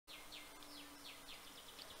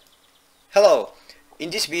Hello, in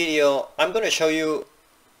this video I'm going to show you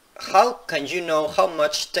how can you know how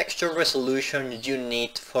much texture resolution you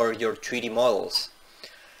need for your 3D models.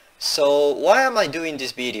 So why am I doing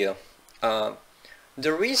this video? The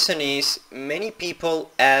reason is many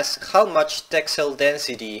people ask how much texel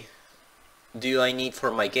density do I need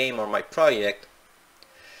for my game or my project,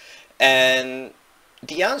 and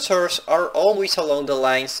the answers are always along the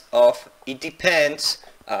lines of it depends.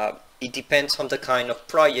 It depends on the kind of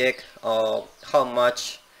project, how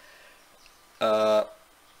much, how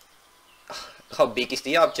big is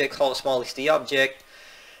the object, how small is the object,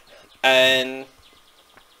 and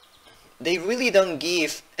they really don't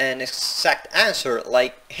give an exact answer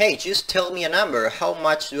like, hey, just tell me a number, how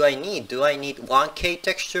much do I need? Do I need 1K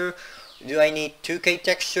texture? Do I need 2K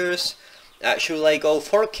textures? Should I go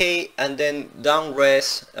 4K and then down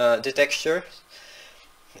res the texture?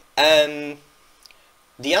 And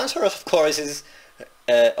the answer, of course, is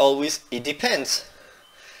always it depends.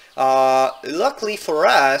 Luckily for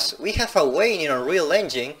us, we have a way in Unreal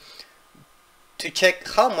Engine to check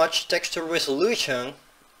how much texture resolution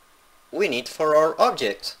we need for our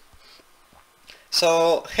objects.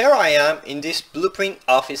 So here I am in this Blueprint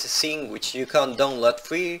Office scene, which you can download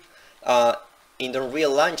free in the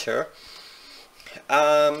Unreal Launcher.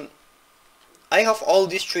 I have all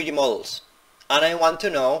these 3D models and I want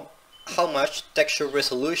to know how much texture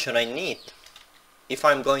resolution I need. If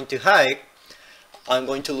I'm going too high, I'm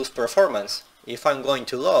going to lose performance. If I'm going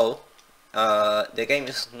too low, the game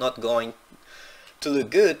is not going to look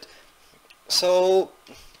good. So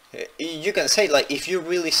you can say, like, if you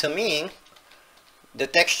really zoom in, the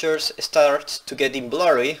textures start to getting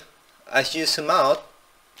blurry. As you zoom out,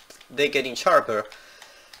 they're getting sharper.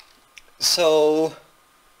 So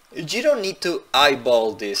you don't need to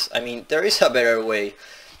eyeball this. I mean, there is a better way.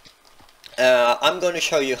 I'm going to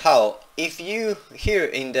show you how. If you here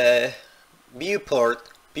in the viewport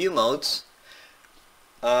view modes,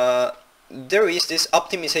 there is this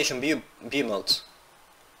optimization view modes.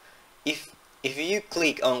 If you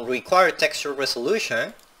click on require texture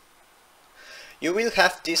resolution, you will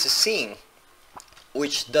have this scene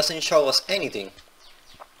which doesn't show us anything.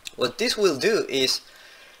 What this will do is,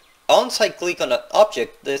 once I click on an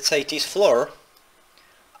object, let's say this floor,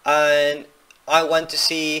 and I want to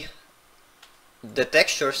see the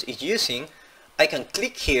textures it's using, I can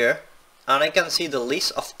click here and I can see the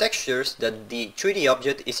list of textures that the 3D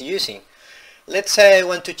object is using. Let's say I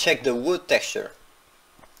want to check the wood texture.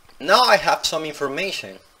 Now I have some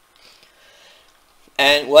information,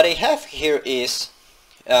 and what I have here is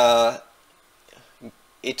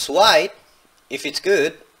it's white if it's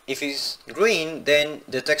good. If it's green, then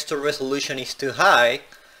the texture resolution is too high,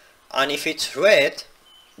 and if it's red,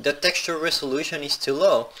 the texture resolution is too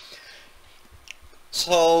low.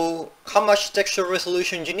 So how much texture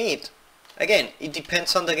resolution you need? Again, it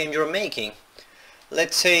depends on the game you're making.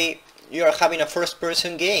 Let's say you are having a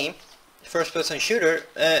first-person game, first-person shooter,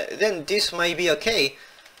 then this might be okay.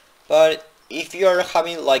 But if you are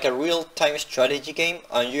having like a real-time strategy game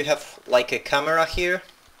and you have like a camera here,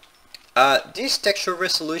 this texture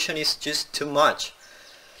resolution is just too much.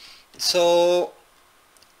 So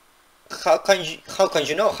how can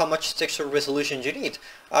you know how much texture resolution you need?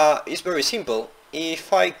 It's very simple.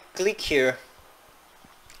 If I click here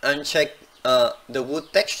and check the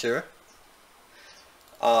wood texture,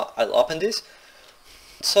 I'll open this.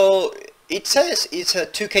 So it says it's a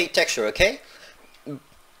 2K texture, okay?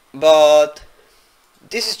 But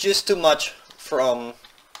this is just too much from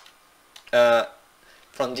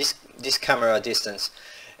this camera distance,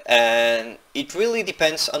 and it really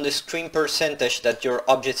depends on the screen percentage that your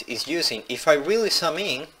object is using. If I really zoom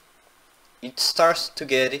in, it starts to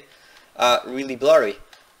get really blurry.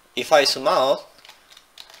 If I zoom out,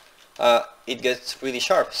 it gets really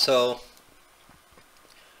sharp. So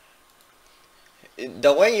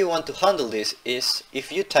the way you want to handle this is,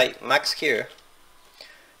 if you type max here,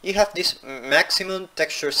 you have this maximum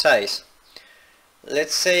texture size.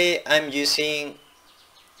 Let's say I'm using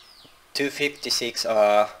 256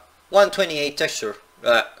 128 texture,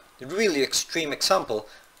 really extreme example,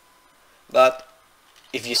 but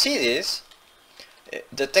if you see this,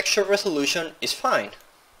 the texture resolution is fine.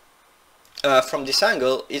 From this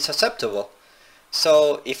angle it's acceptable.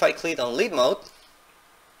 So if I click on lead mode,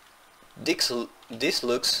 this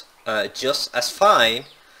looks just as fine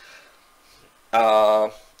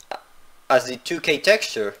as the 2K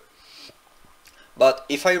texture. But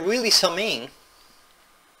if I really zoom in,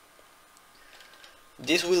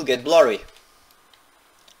 this will get blurry.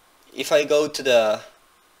 If I go to the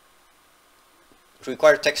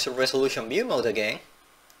require texture resolution view mode again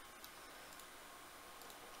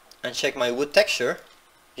and check my wood texture,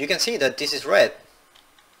 you can see that this is red.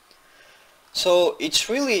 So it's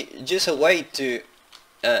really just a way to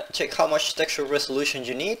check how much texture resolution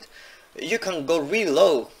you need. You can go really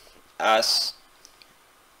low as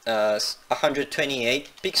 128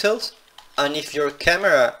 pixels, and if your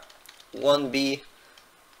camera won't be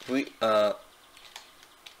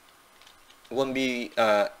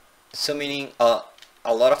zooming in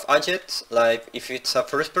a lot of objects, like if it's a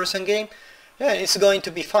first-person game, yeah, it's going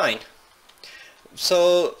to be fine.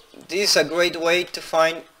 So this is a great way to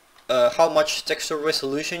find how much texture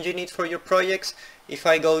resolution you need for your projects. If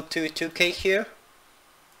I go to 2K here,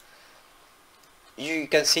 you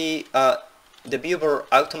can see the viewer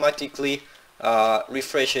automatically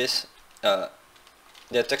refreshes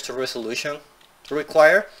the texture resolution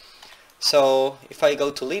required. So if I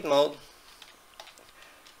go to lead mode,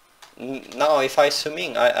 now if I zoom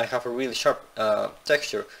in, I have a really sharp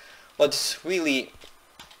texture, but it's really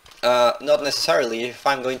not necessarily if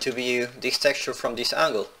I'm going to view this texture from this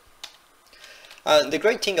angle. The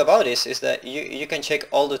great thing about this is that you can check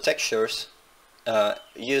all the textures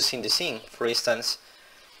used in the scene. For instance,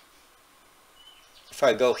 if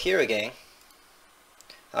I go here again,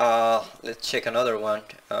 let's check another one,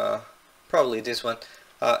 probably this one.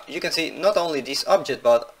 You can see not only this object,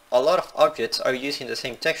 but a lot of objects are using the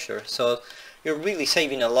same texture, so you're really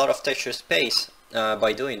saving a lot of texture space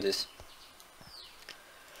by doing this.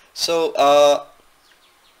 So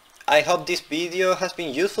I hope this video has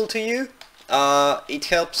been useful to you. It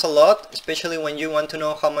helps a lot, especially when you want to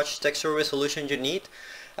know how much texture resolution you need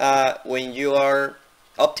when you are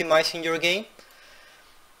optimizing your game.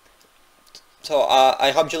 So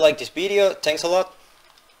I hope you like this video. Thanks a lot.